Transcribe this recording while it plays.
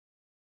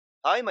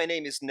Hi, my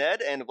name is Ned,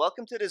 and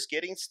welcome to this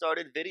Getting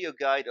Started video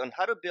guide on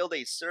how to build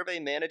a survey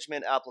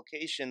management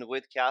application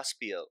with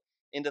Caspio.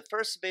 In the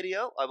first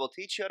video, I will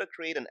teach you how to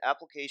create an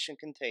application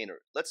container.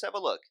 Let's have a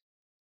look.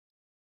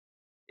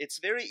 It's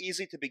very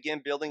easy to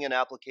begin building an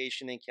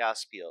application in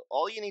Caspio.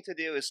 All you need to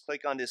do is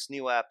click on this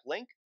new app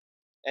link,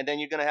 and then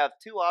you're going to have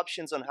two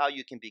options on how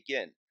you can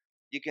begin.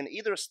 You can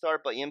either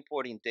start by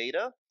importing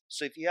data.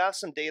 So if you have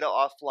some data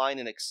offline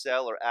in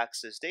Excel or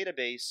Access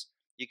database,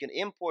 you can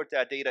import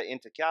that data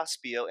into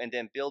Caspio and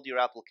then build your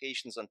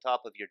applications on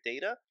top of your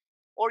data,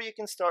 or you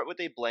can start with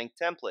a blank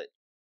template.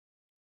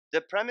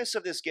 The premise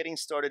of this Getting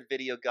Started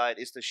video guide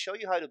is to show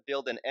you how to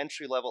build an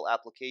entry-level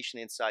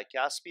application inside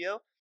Caspio,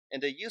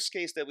 and the use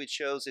case that we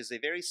chose is a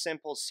very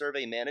simple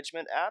survey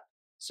management app,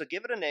 so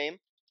give it a name,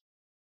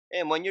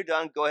 and when you're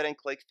done, go ahead and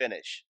click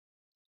Finish.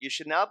 You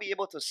should now be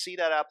able to see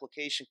that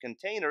application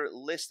container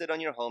listed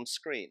on your home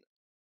screen.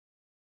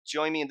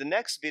 Join me in the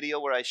next video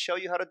where I show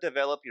you how to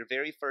develop your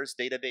very first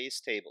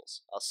database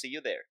tables. I'll see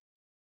you there.